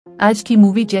आज की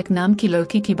movie Jack नाम की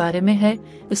लड़की के बारे में है।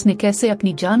 उसने कैसे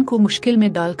अपनी जान को मुश्किल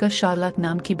में डालकर शार्लॉट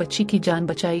नाम की बच्ची की जान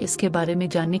बचाई, इसके बारे में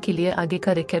जानने के लिए आगे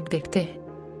का रिकैप देखते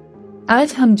हैं।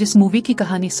 आज हम जिस मूवी की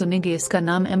कहानी सुनेंगे इसका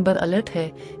नाम एम्बर अलर्ट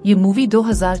है। ये मूवी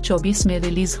 2024 में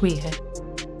रिलीज हुई है।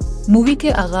 मूवी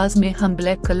के आगाज में हम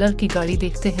ब्लैक कलर की गाड़ी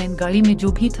देखते हैं। गाड़ी में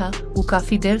जो भी था वो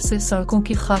काफी देर से सड़कों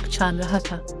की खाक छान रहा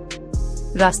था।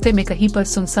 रास्ते में कहीं पर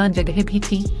सुनसान जगह भी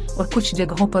थी और कुछ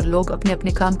जगहों पर लोग अपने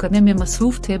अपने काम करने में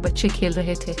मसरूफ थे। बच्चे खेल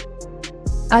रहे थे।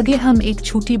 आगे हम एक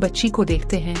छोटी बच्ची को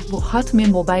देखते हैं। वो हाथ में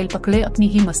मोबाइल पकड़े अपनी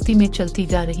ही मस्ती में चलती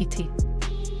जा रही थी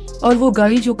और वो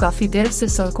गाड़ी जो काफी देर से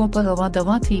सड़कों पर रवां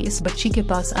दवां थी, इस बच्ची के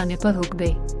पास आने पर रुक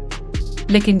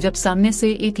गई। लेकिन जब सामने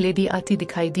से एक लेडी आती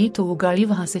दिखाई दी तो वो गाड़ी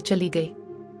वहां से चली गई।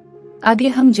 आगे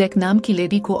हम जैक नाम की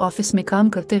लेडी को ऑफिस में काम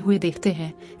करते हुए देखते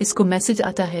हैं। इसको मैसेज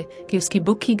आता है कि उसकी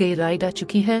बुक की गई राइड आ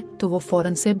चुकी है, तो वो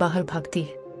फौरन से बाहर भागती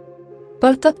है।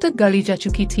 पर तब तक गाड़ी जा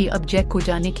चुकी थी। अब जैक को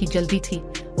जाने की जल्दी थी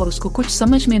और उसको कुछ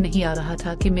समझ में नहीं आ रहा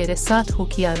था कि मेरे साथ हो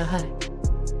क्या रहा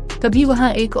है। तभी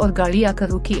वहां एक और गाड़ी आकर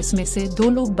रुकी। इसमें से 2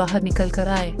 लोग बाहर निकल कर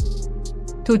आए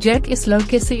तो जैक इस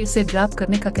लड़के से इसे ड्रॉप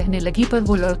करने का कहने लगी, पर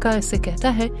वो लड़का इसे कहता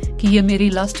है कि ये मेरी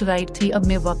लास्ट राइड थी, अब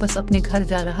मैं वापस अपने घर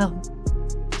जा रहा हूँ।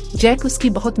 जैक उसकी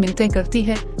बहुत मिन्नतें करती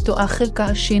है तो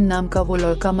आखिरकार शेन नाम का वो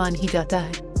लड़का मान ही जाता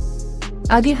है।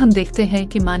 आगे हम देखते हैं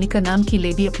कि मानिका नाम की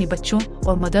लेडी अपनी बच्चों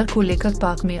और मदर को लेकर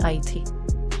पार्क में आई थी।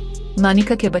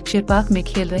 मानिका के बच्चे पार्क में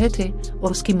खेल रहे थे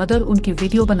और उसकी मदर उनकी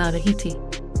वीडियो बना रही थी।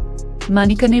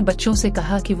 मानिका ने बच्चों से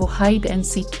कहा कि वो हाइड एंड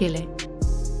सीक खेलें,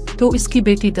 तो इसकी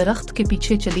बेटी दरख्त के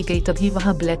पीछे चली गई। तभी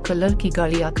वहां ब्लैक कलर की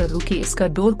गाड़ी आकर रुकी। इसका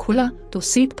डोर खुला तो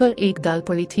सीट पर एक दाल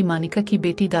पड़ी थी। मानिका की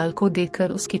बेटी दाल को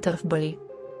देखकर उसकी तरफ बढ़ी।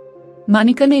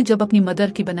 मानिका ने जब अपनी मदर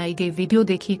की बनाई गई वीडियो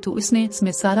देखी तो उसने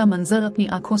इसमें सारा मंजर अपनी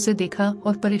आंखों से देखा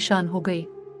और परेशान हो गई।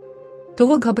 तो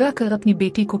वो घबरा कर अपनी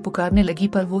बेटी को पुकारने लगी,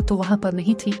 पर वो तो वहां पर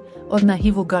नहीं थी और न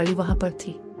ही वो गाड़ी वहां पर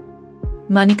थी।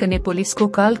 मानिका ने पुलिस को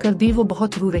कॉल कर दी। वो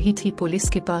बहुत रो रही थी। पुलिस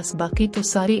के पास बाकी तो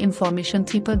सारी इंफॉर्मेशन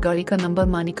थी, पर गाड़ी का नंबर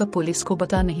मानिका पुलिस को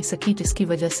बता नहीं सकी, जिसकी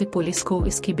वजह से पुलिस को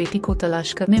इसकी बेटी को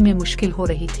तलाश करने में मुश्किल हो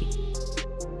रही थी।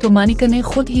 तो मानिका ने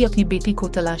खुद ही अपनी बेटी को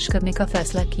तलाश करने का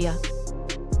फैसला किया।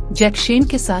 जैक शेन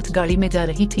के साथ गाड़ी में जा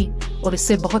रही थी और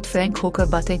इससे बहुत फ्रैंक होकर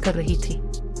बातें कर रही थी।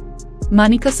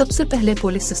 मानिका सबसे पहले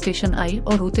पुलिस स्टेशन आई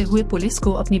और रोते हुए पुलिस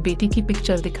को अपनी बेटी की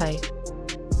पिक्चर दिखाई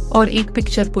और एक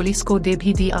पिक्चर पुलिस को दे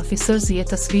भी दी। ऑफिसर्स ये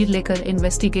तस्वीर लेकर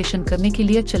इन्वेस्टिगेशन करने के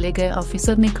लिए चले गए।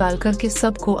 ऑफिसर ने कॉल करके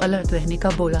सबको अलर्ट रहने का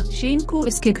बोला। शेन को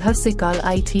इसके घर से कॉल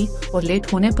आई थी और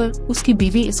लेट होने पर उसकी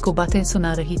बीवी इसको बातें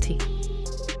सुना रही थी।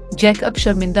 जैक अब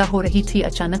शर्मिंदा हो रही थी।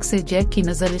 अचानक से जैक की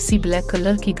नजर इसी ब्लैक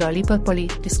कलर की गाड़ी पर पड़ी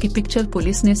जिसकी पिक्चर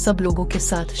पुलिस ने सब लोगों के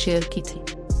साथ शेयर की थी।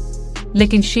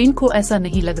 लेकिन शेन को ऐसा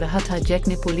नहीं लग रहा था। जैक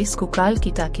ने पुलिस को कॉल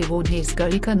की ताकि वो उन्हें इस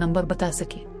गाड़ी का नंबर बता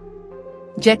सके।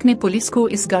 जैक ने पुलिस को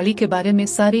इस गाड़ी के बारे में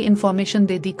सारी इंफॉर्मेशन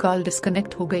दे दी। कॉल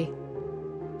डिस्कनेक्ट हो गई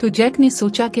तो जैक ने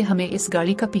सोचा कि हमें इस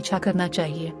गाड़ी का पीछा करना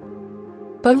चाहिए,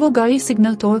 पर वो गाड़ी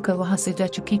सिग्नल तोड़कर वहां से जा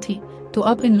चुकी थी। तो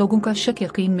अब इन लोगों का शक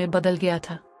यकीन में बदल गया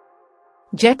था।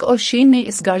 जैक और शेन ने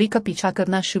इस गाड़ी का पीछा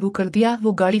करना शुरू कर दिया।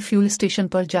 वो गाड़ी फ्यूल स्टेशन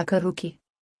पर जाकर रुकी।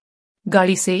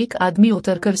 गाड़ी से एक आदमी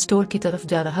उतरकर स्टोर की तरफ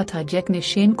जा रहा था। जैक ने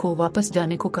शेन को वापस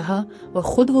जाने को कहा और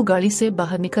खुद वो गाड़ी से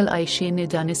बाहर निकल आई। शेन ने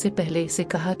जाने से पहले इसे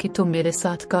कहा कि तुम मेरे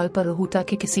साथ कॉल पर रहो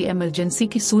ताकि किसी इमरजेंसी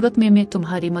की सूरत में मैं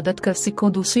तुम्हारी मदद कर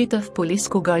सकूं। दूसरी तरफ पुलिस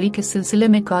को गाड़ी के सिलसिले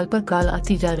में कॉल पर कॉल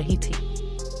आती जा रही थी।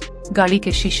 गाड़ी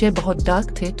के शीशे बहुत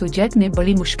डार्क थे तो जैक ने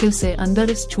बड़ी मुश्किल से अंदर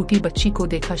इस छोटी बच्ची को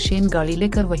देखा। शेन गाड़ी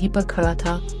लेकर वहीं पर खड़ा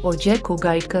था और जैक को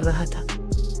गाइड कर रहा था।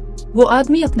 वो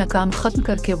आदमी अपना काम खत्म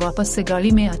करके वापस से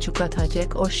गाड़ी में आ चुका था।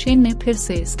 जैक और शेन ने फिर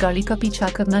से इस गाड़ी का पीछा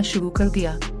करना शुरू कर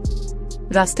दिया।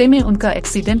 रास्ते में उनका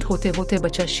एक्सीडेंट होते होते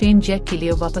बचा शेन जैक के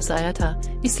लिए वापस आया था,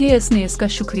 इसलिए इसने इसका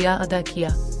शुक्रिया अदा किया।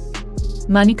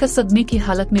 मानिका सदमे की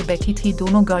हालत में बैठी थी।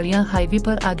 दोनों गाड़ियां हाईवे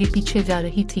पर आगे पीछे जा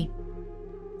रही थी।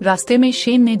 रास्ते में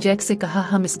शेन ने जैक से कहा,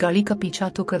 हम इस गाड़ी का पीछा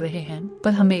तो कर रहे हैं,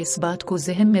 पर हमें इस बात को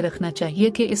जहन में रखना चाहिए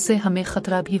कि इससे हमें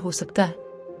खतरा भी हो सकता है।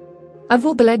 अब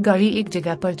वो ब्लैक गाड़ी एक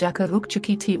जगह पर जाकर रुक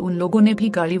चुकी थी। उन लोगों ने भी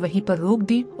गाड़ी वहीं पर रोक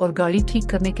दी और गाड़ी ठीक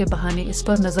करने के बहाने इस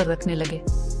पर नजर रखने लगे।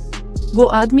 वो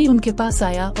आदमी उनके पास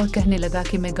आया और कहने लगा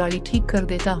कि मैं गाड़ी ठीक कर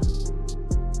देता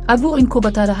हूँ। अब वो इनको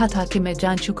बता रहा था कि मैं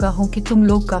जान चुका हूँ कि तुम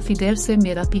लोग काफी देर से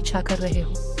मेरा पीछा कर रहे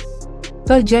हो।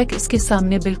 पर जैक इसके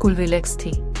सामने बिल्कुल रिलैक्स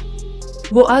थी।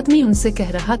 वो आदमी उनसे कह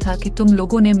रहा था कि तुम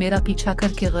लोगों ने मेरा पीछा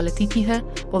करके गलती की है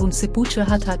और उनसे पूछ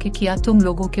रहा था कि क्या तुम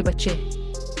लोगों के बच्चे हैं।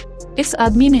 इस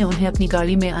आदमी ने उन्हें अपनी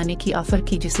गाड़ी में आने की ऑफर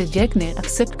की, जिसे जैक ने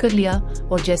एक्सेप्ट कर लिया।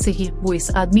 और जैसे ही वो इस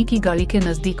आदमी की गाड़ी के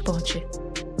नजदीक पहुंचे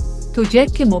तो जैक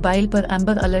के मोबाइल पर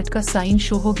एम्बर अलर्ट का साइन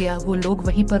शो हो गया। वो लोग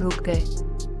वहीं पर रुक गए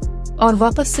और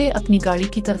वापस से अपनी गाड़ी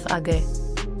की तरफ आ गए।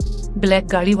 ब्लैक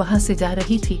गाड़ी वहां से जा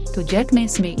रही थी तो जैक ने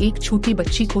इसमें एक छोटी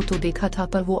बच्ची को तो देखा था,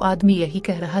 पर वो आदमी यही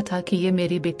कह रहा था कि ये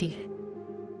मेरी बेटी है।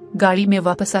 गाड़ी में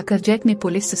वापस आकर जैक ने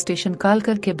पुलिस स्टेशन कॉल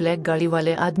करके ब्लैक गाड़ी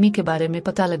वाले आदमी के बारे में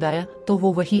पता लगाया तो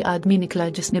वो वही आदमी निकला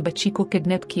जिसने बच्ची को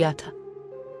किडनैप किया था।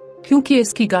 क्योंकि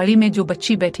इसकी गाड़ी में जो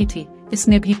बच्ची बैठी थी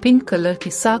इसने भी पिंक कलर की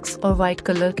सॉक्स और व्हाइट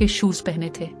कलर के शूज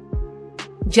पहने थे।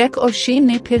 जैक और शेन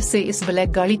ने फिर से इस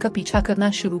ब्लैक गाड़ी का पीछा करना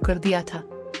शुरू कर दिया था।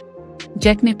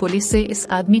 जैक ने पुलिस से इस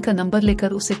आदमी का नंबर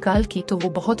लेकर उसे कॉल की तो वो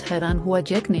बहुत हैरान हुआ।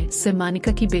 जैक ने इससे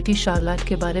मोनिका की बेटी शार्लेट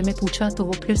के बारे में पूछा तो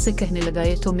वो फिर से कहने लगा,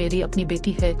 ये तो मेरी अपनी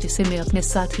बेटी है जिसे मैं अपने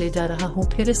साथ ले जा रहा हूँ।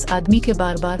 फिर इस आदमी के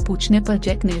बार बार पूछने पर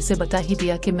जैक ने इसे बता ही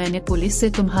दिया कि मैंने पुलिस से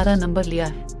तुम्हारा नंबर लिया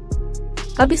है।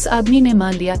 अब इस आदमी ने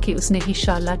मान लिया कि उसने ही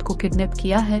शार्लेट को किडनैप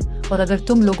किया है और अगर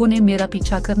तुम लोगों ने मेरा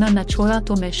पीछा करना न छोड़ा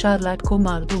तो मैं शार्लेट को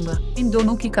मार दूंगा। इन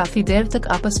दोनों की काफी देर तक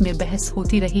आपस में बहस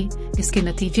होती रही, जिसके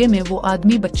नतीजे में वो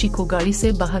आदमी बच्ची को गाड़ी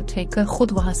से बाहर फेंककर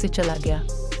खुद वहां से चला गया।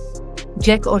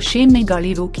 जैक और शेन ने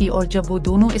गाड़ी रोकी और जब वो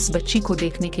दोनों इस बच्ची को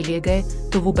देखने के लिए गए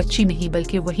तो वो बच्ची नहीं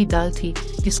बल्कि वही डाल थी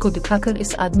जिसको दिखाकर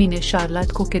इस आदमी ने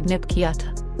शार्लेट को किडनैप किया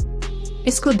था।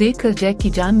 इसको देखकर जैक की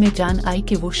जान में जान आई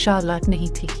कि वो शार्लेट नहीं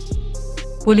थी।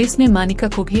 पुलिस ने मोनिका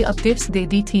को भी अपडेट्स दे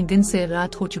दी थी। दिन से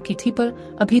रात हो चुकी थी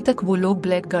पर अभी तक वो लोग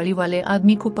ब्लैक गाड़ी वाले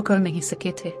आदमी को पकड़ नहीं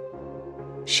सके थे।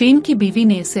 शेन की बीवी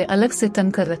ने इसे अलग से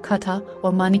तंग कर रखा था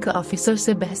और मोनिका ऑफिसर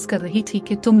से बहस कर रही थी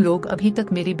कि तुम लोग अभी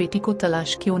तक मेरी बेटी को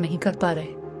तलाश क्यों नहीं कर पा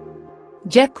रहे।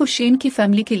 जैक को शेन की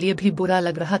फैमिली के लिए भी बुरा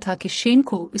लग रहा था कि शेन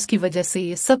को इसकी वजह से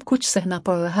ये सब कुछ सहना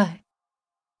पड़ रहा है।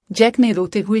 जैक ने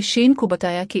रोते हुए शेन को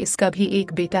बताया कि इसका भी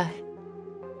एक बेटा है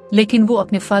लेकिन वो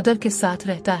अपने फादर के साथ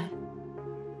रहता है।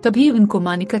 तभी उनको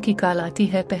मोनिका की कॉल आती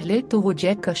है। पहले तो वो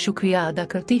जैक का शुक्रिया अदा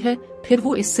करती है, फिर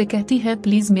वो इससे कहती है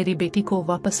प्लीज मेरी बेटी को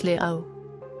वापस ले आओ।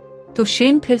 तो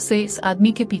शेन फिर से इस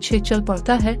आदमी के पीछे चल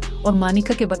पड़ता है और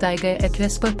मोनिका के बताए गए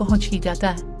एड्रेस पर पहुंच ही जाता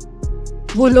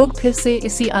है। वो लोग फिर से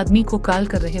इसी आदमी को कॉल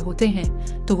कर रहे होते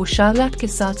हैं तो वो शार्लेट के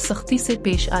साथ सख्ती से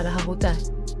पेश आ रहा होता है,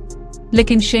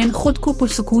 लेकिन शेन खुद को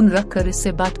पुरसुकून रखकर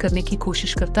इससे बात करने की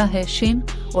कोशिश करता है। शेन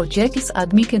और जैक इस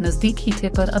आदमी के नजदीक ही थे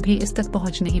पर अभी इस तक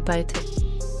पहुंच नहीं पाए थे।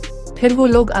 फिर वो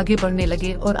लोग आगे बढ़ने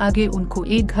लगे और आगे उनको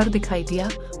एक घर दिखाई दिया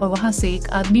और वहां से एक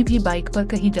आदमी भी बाइक पर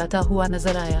कहीं जाता हुआ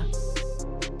नजर आया।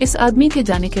 इस आदमी के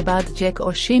जाने के बाद जैक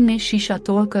और शेन ने शीशा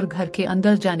तोड़कर घर के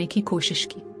अंदर जाने की कोशिश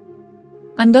की।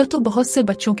 अंदर तो बहुत से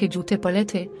बच्चों के जूते पड़े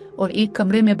थे और एक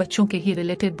कमरे में बच्चों के ही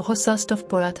रिलेटेड बहुत सा स्टफ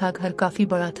पड़ा था। घर काफी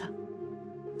बड़ा था।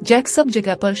 जैक सब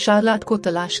जगह पर शार्लेट को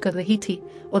तलाश कर रही थी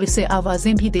और इसे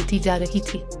आवाजें भी देती जा रही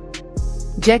थी।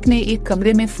 जैक ने एक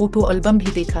कमरे में फोटो एल्बम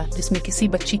भी देखा जिसमें किसी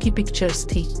बच्ची की पिक्चर्स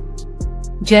थी।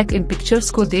 जैक इन पिक्चर्स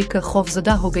को देखकर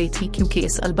खौफजदा हो गई थी क्योंकि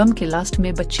इस एल्बम के लास्ट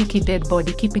में बच्ची की डेड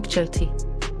बॉडी की पिक्चर थी।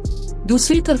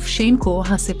 दूसरी तरफ शेन को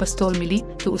वहां से पिस्तौल मिली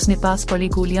तो उसने पास पड़ी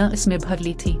गोलियां इसमें भर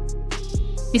ली थी।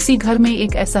 इसी घर में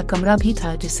एक ऐसा कमरा भी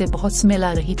था जिससे बहुत स्मेल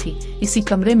आ रही थी। इसी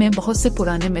कमरे में बहुत से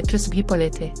पुराने मैट्रेस भी पड़े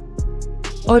थे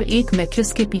और एक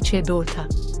मैट्रेस के पीछे डोर था।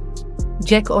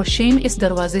 जैक और शेन इस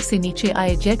दरवाजे से नीचे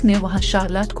आए। जैक ने वहां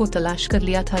शार्लेट को तलाश कर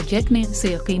लिया था। जैक ने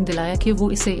इसे यकीन दिलाया कि वो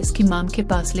इसे इसकी माम के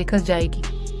पास लेकर जाएगी।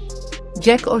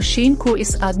 जैक और शेन को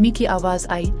इस आदमी की आवाज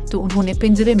आई तो उन्होंने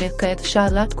पिंजरे में कैद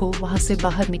शार्लेट को वहां से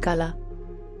बाहर निकाला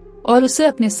और उसे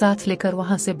अपने साथ लेकर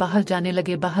वहां से बाहर जाने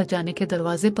लगे। बाहर जाने के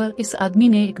दरवाजे पर इस आदमी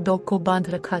ने एक डॉग को बांध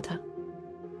रखा था।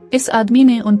 इस आदमी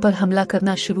ने उन पर हमला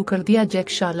करना शुरू कर दिया। जैक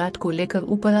शार्लेट को लेकर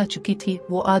ऊपर आ चुकी थी।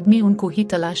 वो आदमी उनको ही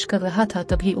तलाश कर रहा था।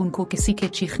 तभी उनको किसी के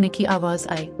चीखने की आवाज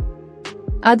आई।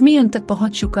 आदमी उन तक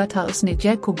पहुंच चुका था। उसने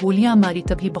जैक को गोलियां मारी।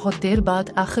 तभी बहुत देर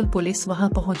बाद आखिर पुलिस वहां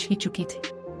पहुंच ही चुकी थी।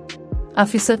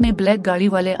 ऑफिसर ने ब्लैक गाड़ी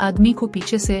वाले आदमी को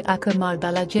पीछे से आकर मार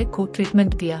डाला। जैक को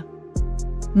ट्रीटमेंट दिया।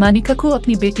 मोनिका को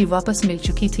अपनी बेटी वापस मिल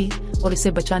चुकी थी और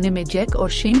इसे बचाने में जैक और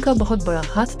शेन का बहुत बड़ा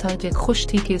हाथ था। जैक खुश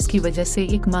थी कि इसकी वजह से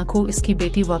एक माँ को इसकी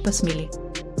बेटी वापस मिली,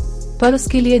 पर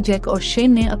उसके लिए जैक और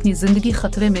शेन ने अपनी जिंदगी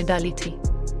खतरे में डाली थी।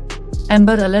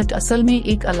 एम्बर अलर्ट असल में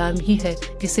एक अलार्म ही है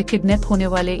जिसे किडनैप होने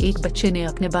वाले एक बच्चे ने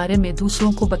अपने बारे में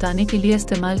दूसरों को बताने के लिए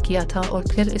इस्तेमाल किया था और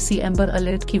फिर इसी एम्बर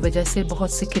अलर्ट की वजह से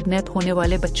बहुत से किडनैप होने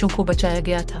वाले बच्चों को बचाया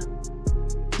गया था।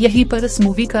 यहीं पर इस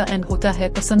मूवी का एंड होता है।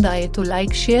 पसंद आए तो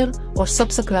लाइक, शेयर और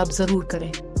सब्सक्राइब जरूर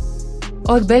करें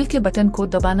और बेल के बटन को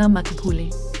दबाना मत भूलें।